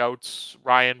further notes,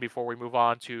 Ryan, before we move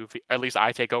on to at least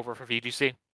I take over for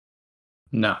VGC?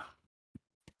 No.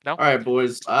 All right,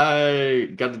 boys. I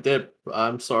got to dip.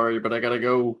 I'm sorry, but I gotta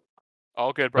go.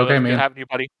 All good, brother. Okay, Good man. having you,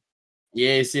 buddy.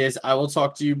 Yes. I will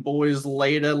talk to you boys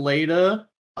later. Peace,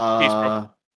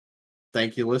 bro.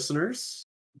 Thank you, listeners,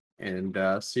 and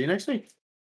see you next week.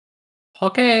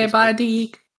 Okay, bye,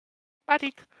 Deke. Bye,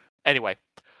 Deke. Anyway,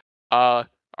 all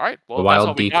right. Well, The that's all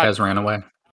wild we Deke got. has ran away.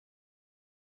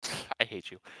 I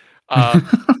hate you.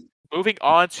 Moving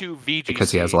on to VGC.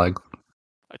 Because he has legs.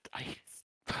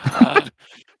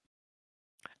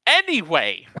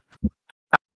 Anyway,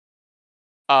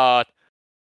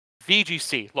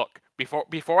 VGC. Look,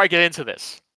 before I get into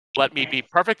this, let me be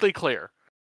perfectly clear.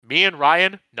 Me and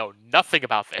Ryan know nothing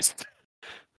about this.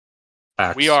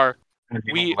 Facts. We are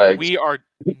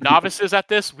novices at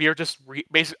this. We are just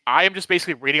I am just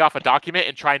basically reading off a document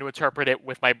and trying to interpret it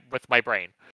with my brain.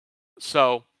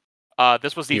 So,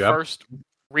 this was the first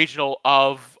regional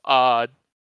of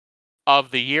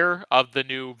the year of the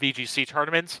new VGC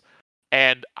tournament,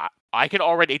 and I can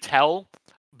already tell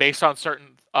based on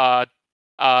certain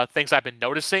things I've been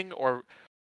noticing or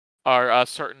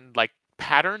certain like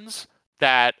patterns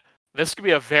that this could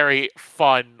be a very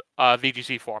fun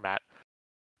VGC format.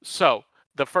 So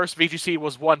the first VGC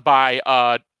was won by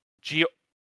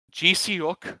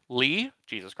Ji-Seok Lee.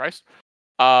 Jesus Christ.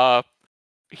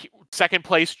 Second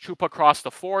place, Chupa Cross the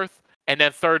fourth, and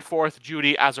then third, fourth,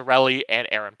 Judy Azzarelli and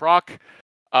Aaron Brock.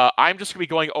 I'm just gonna be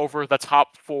going over the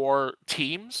top 4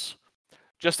 teams,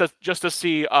 just to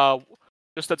see,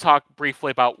 just to talk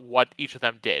briefly about what each of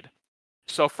them did.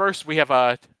 So first, we have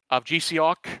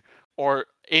Ji-Seok, or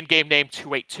in-game name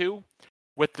 282,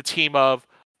 with the team of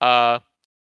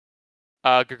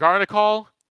Gargarnicol,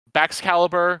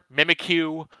 Baxcalibur,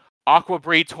 Mimikyu, Aqua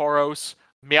Breed Tauros,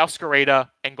 Meowscarada,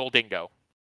 and Goldingo.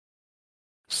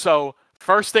 So,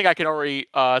 first thing I can already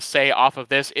say off of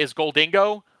this is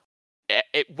Goldingo.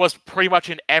 It was pretty much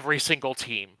in every single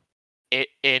team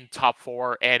in top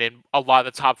 4 and in a lot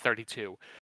of the top 32.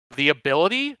 The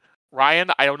ability,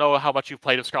 Ryan, I don't know how much you've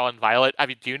played of Scarlet and Violet.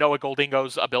 Do you know what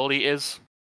Goldingo's ability is?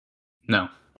 No.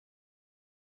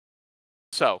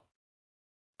 So,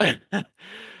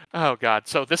 oh god.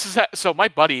 So so my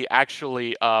buddy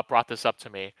actually brought this up to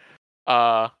me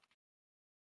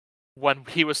when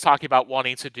he was talking about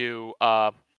wanting to do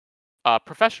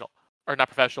professional, or not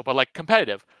professional, but like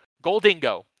competitive.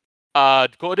 Goldingo,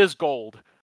 good as gold.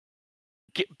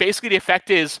 Basically, the effect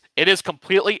is it is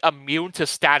completely immune to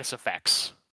status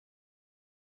effects.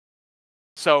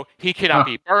 So he cannot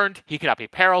be burned. He cannot be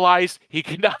paralyzed. He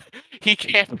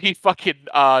can't be fucking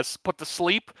put to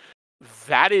sleep.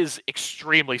 That is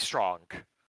extremely strong.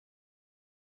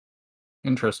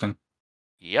 Interesting.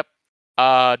 Yep.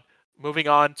 Moving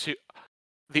on to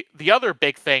the other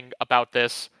big thing about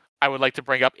this I would like to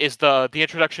bring up is the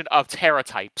introduction of Terra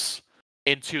types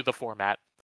into the format.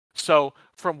 So,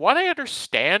 from what I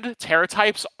understand, Terra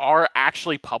types are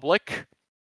actually public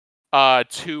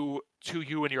to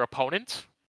you and your opponent.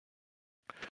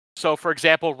 So, for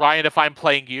example, Ryan, if I'm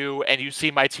playing you and you see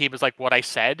my team is like what I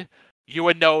said, you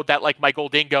would know that like my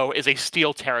Goldingo is a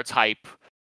Steel Terra type,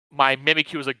 my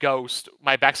Mimikyu is a Ghost,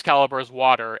 my Baxcalibur is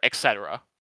Water, etc.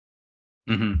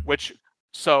 Mm-hmm.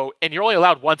 And you're only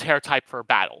allowed 1 Terra type per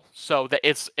battle. So that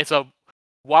it's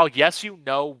while yes, you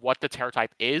know what the Terra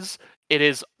type is, it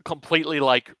is completely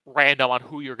like random on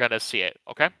who you're gonna see it.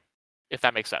 Okay, if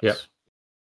that makes sense. Yeah.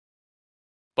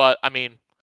 But I mean,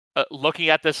 looking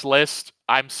at this list,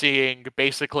 I'm seeing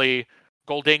basically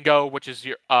Goldingo, which is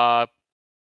your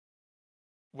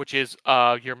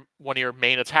one of your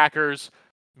main attackers,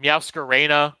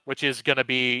 Meowscarada, which is gonna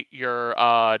be your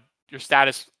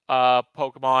status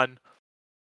Pokemon,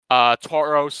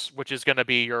 Tauros, which is gonna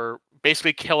be your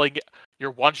basically killing your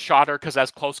one-shotter because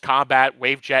that's close combat,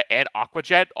 Wave Jet, and Aqua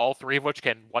Jet, all 3 of which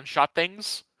can one-shot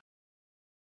things.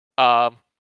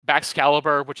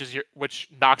 Baxcalibur, which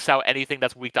knocks out anything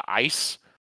that's weak to ice.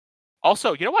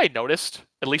 Also, you know what I noticed,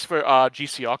 at least for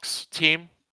Ji-Seok's team?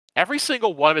 Every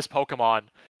single one of his Pokemon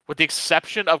with the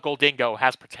exception of Goldingo,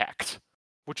 has Protect,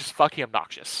 which is fucking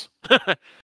obnoxious.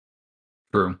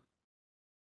 True.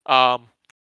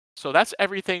 So that's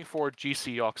everything for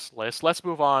GC Yokk's list. Let's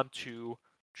move on to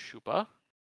Chupa.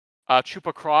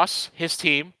 Chupa Cross, his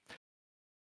team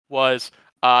was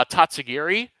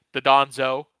Tatsugiri,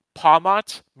 Dodonzo,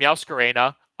 Pawmot,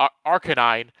 Meowscarena,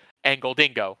 Arcanine, and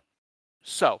Goldingo.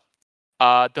 So,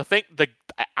 I'm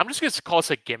just gonna call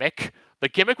this a gimmick. The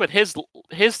gimmick with his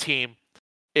team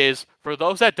is, for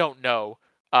those that don't know,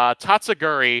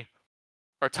 Tatsugiri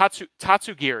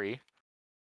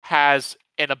has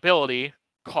an ability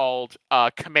called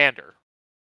Commander,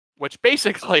 which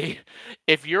basically,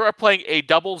 if you're playing a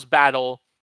doubles battle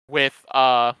with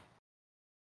or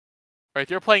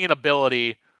if you're playing an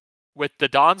ability with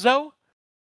Dodonzo,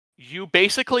 you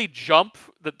basically jump,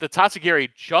 the Tatsugiri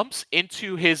jumps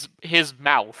into his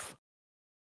mouth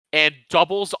and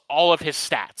doubles all of his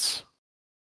stats.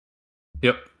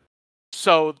 Yep.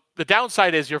 So the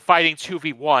downside is you're fighting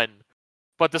 2v1,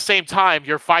 but at the same time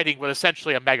you're fighting with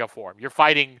essentially a mega form. You're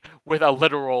fighting with a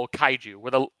literal kaiju,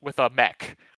 with a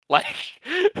mech. Like,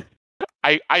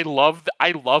 I love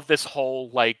this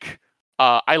whole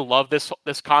I love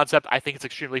this concept. I think it's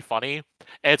extremely funny,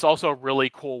 and it's also a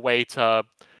really cool way to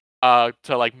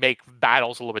like make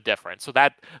battles a little bit different. So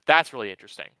that's really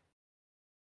interesting.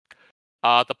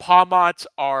 The Pawmot,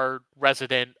 our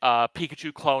resident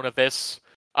Pikachu clone of this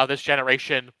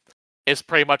generation, is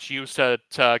pretty much used to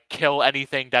kill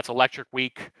anything that's electric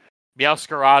weak.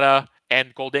 Meowscarada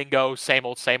and Goldingo, same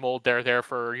old. They're there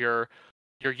for your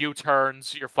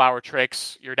U-turns, your flower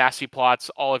tricks, your nasty plots,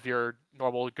 all of your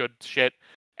normal good shit.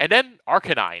 And then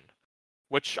Arcanine,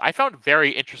 which I found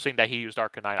very interesting that he used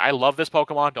Arcanine. I love this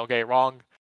Pokemon, don't get it wrong,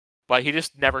 but he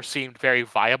just never seemed very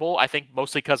viable. I think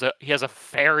mostly because he has a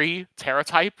fairy Terra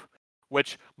type,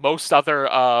 which most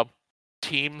other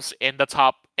teams in the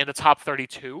top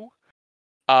 32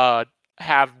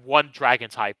 have one dragon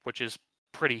type, which is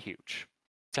pretty huge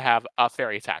to have a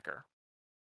fairy attacker.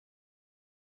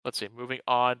 Let's see, moving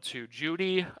on to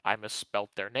Judy. I misspelled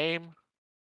their name.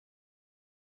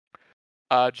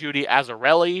 Judy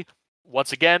Azzarelli.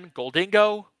 Once again,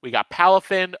 Goldingo. We got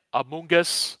Palafin,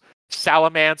 Amoonguss,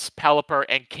 Salamence, Pelipper,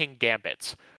 and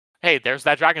Kingambit. Hey, there's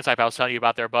that dragon type I was telling you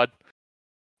about there, bud.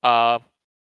 Pelipper,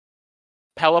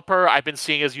 I've been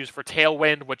seeing is used for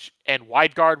Tailwind, and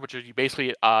Wide Guard, which are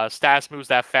basically status moves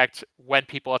that affect when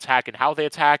people attack and how they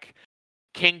attack.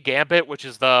 Kingambit, which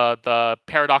is the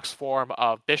paradox form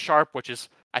of Bisharp, which is,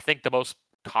 I think, the most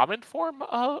common form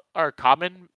or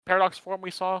common paradox form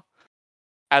we saw,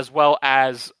 as well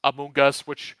as Amoonguss,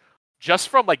 which just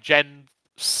from like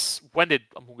when did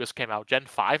Amoonguss came out? Gen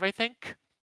 5, I think.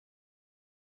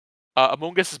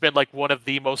 Amoonguss has been like one of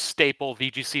the most staple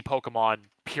VGC Pokemon,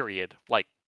 period. Like,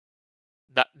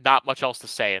 not much else to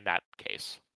say in that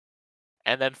case.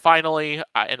 And then finally,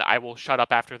 and I will shut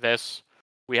up after this,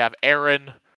 we have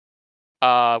Aaron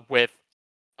with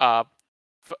I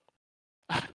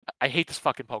hate this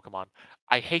fucking Pokemon.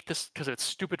 I hate this because of its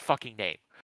stupid fucking name.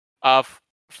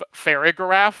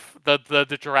 Farigiraf,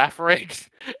 the giraffe rig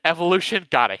evolution.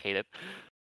 God, I hate it.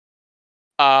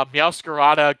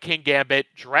 Meowscarada, Kingambit,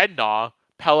 Dreadnought,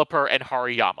 Pelipper, and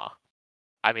Hariyama.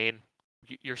 I mean,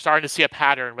 you're starting to see a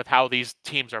pattern with how these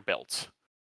teams are built.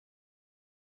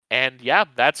 And yeah,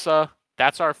 that's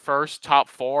our first top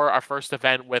 4, our first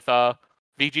event with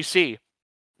VGC.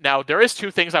 Now, there is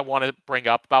 2 things I want to bring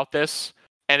up about this,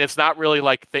 and it's not really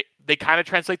like they kind of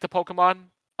translate to Pokemon.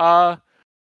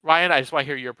 Ryan, I just want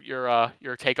to hear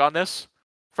your take on this.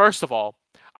 First of all,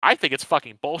 I think it's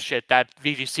fucking bullshit that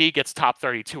VGC gets top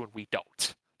 32 and we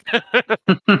don't.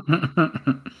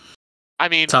 I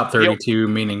mean, top 32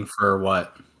 meaning for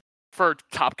what? For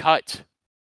top cut.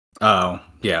 Oh,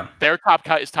 yeah. Their top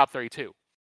cut is top 32.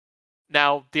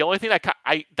 Now, the only thing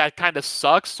that kind of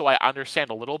sucks, so I understand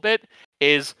a little bit,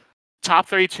 is top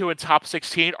 32 and top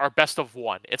 16 are best of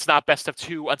 1. It's not best of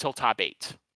 2 until top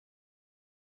 8.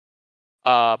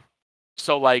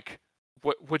 So like,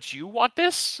 would you want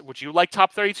this? Would you like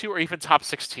top 32 or even top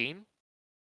 16?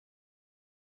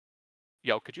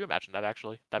 Yo, could you imagine that,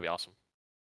 actually? That'd be awesome.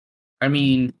 I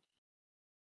mean,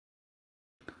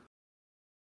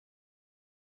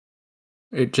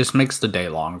 it just makes the day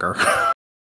longer.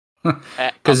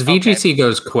 Because VGC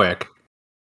goes quick.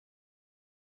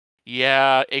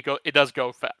 Yeah, it does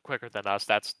go quicker than us.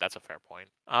 That's a fair point.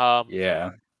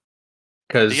 Yeah.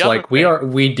 Because like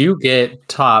we do get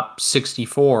top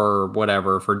 64 or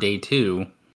whatever for day 2.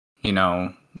 You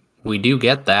know, we do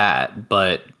get that,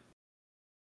 but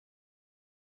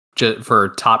just for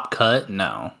top cut,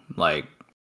 no. Like,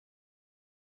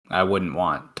 I wouldn't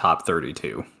want top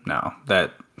 32. No,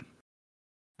 that.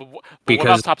 But what about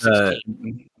because top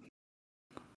 16?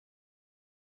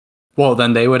 Well,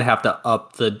 then they would have to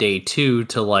up the day 2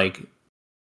 to like,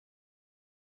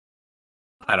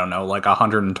 I don't know, like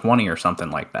 120 or something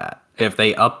like that. If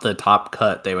they up the top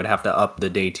cut, they would have to up the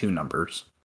day 2 numbers.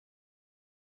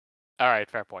 All right,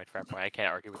 fair point. I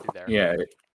can't argue with you there. Yeah.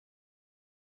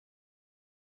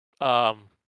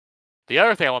 The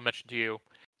other thing I want to mention to you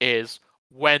is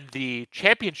when the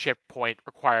championship point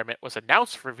requirement was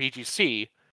announced for VGC,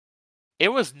 it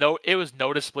was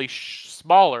noticeably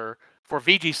smaller for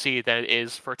VGC than it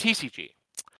is for TCG.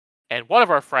 And one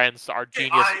of our friends, our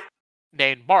genius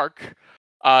named Mark,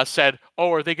 said,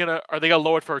 "Oh, are they gonna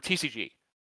lower it for TCG?"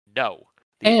 No.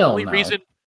 The only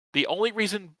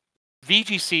reason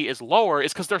VGC is lower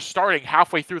is because they're starting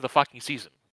halfway through the fucking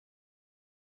season.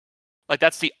 Like,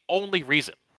 that's the only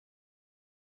reason.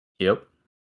 Yep.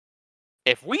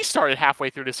 If we started halfway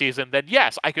through the season, then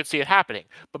yes, I could see it happening.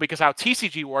 But because how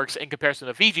TCG works in comparison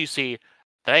to VGC,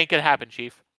 that ain't gonna happen,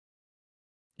 Chief.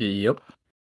 Yep.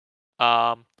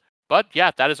 But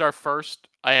yeah, that is our first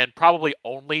and probably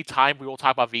only time we will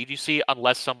talk about VGC,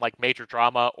 unless some like major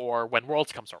drama or when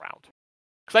Worlds comes around.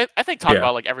 Because I think talking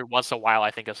about like every once in a while,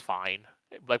 I think is fine.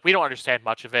 Like, we don't understand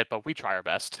much of it, but we try our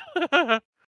best.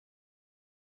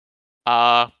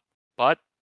 But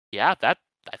yeah,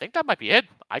 I think that might be it.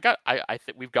 I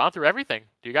think we've gone through everything.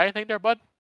 Do you got anything there, bud?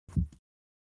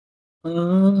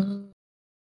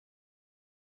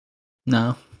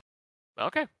 No.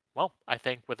 Okay. Well, I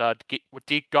think with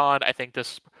Deke gone, I think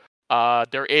this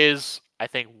there is, I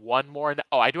think, one more.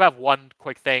 Oh, I do have one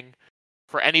quick thing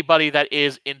for anybody that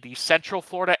is in the Central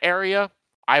Florida area.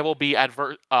 I will be I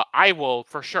will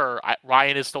for sure.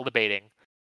 Ryan is still debating.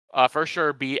 For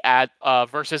sure, be at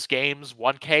Versus Games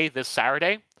 1K this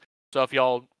Saturday. So if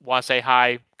y'all want to say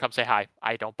hi, come say hi.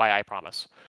 I don't buy, I promise.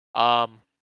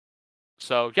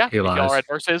 So yeah, if y'all are at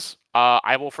Versus,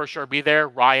 I will for sure be there.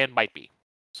 Ryan might be.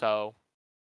 So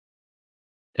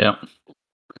yeah.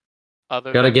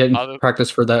 Gotta get in practice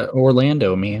for that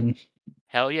Orlando, man.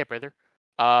 Hell yeah, brother.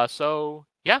 So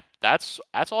yeah, that's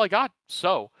all I got.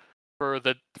 So for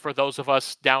those of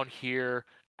us down here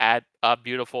at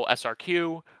beautiful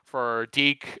SRQ, for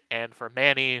Deke and for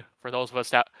Manny, for those of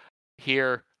us out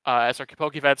here SRQ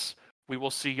Pokevets, we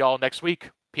will see y'all next week.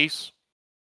 Peace.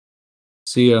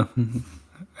 See ya.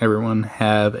 Everyone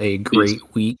have a great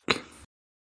week.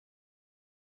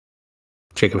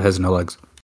 Jacob has no legs.